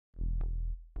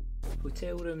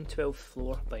Hotel room 12th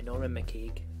floor by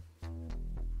MacCaig.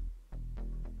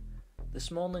 This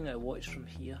morning I watched from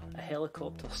here a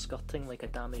helicopter skirting like a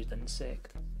damaged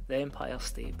insect, the Empire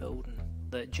State Building,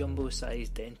 that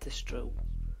jumbo-sized dentist drill,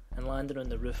 and landing on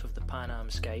the roof of the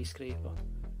PanAm skyscraper.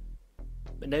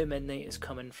 But now midnight is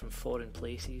coming from foreign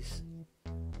places.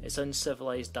 Its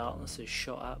uncivilised darkness is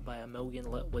shot at by a million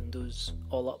lit windows,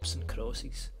 all ups and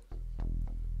crosses.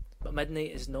 But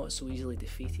midnight is not so easily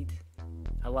defeated.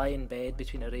 I lie in bed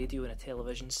between a radio and a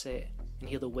television set and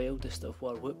hear the wildest of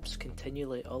warwhoops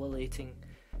continually ululating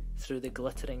through the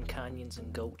glittering canyons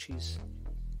and gulches.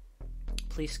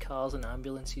 Police cars and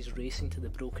ambulances racing to the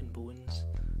broken bones,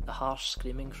 the harsh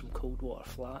screaming from coldwater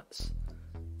flats,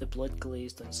 the blood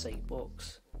glazed on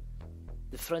sidewalks.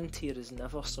 The frontier is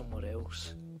never somewhere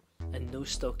else, and no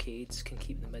stockades can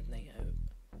keep the midnight out.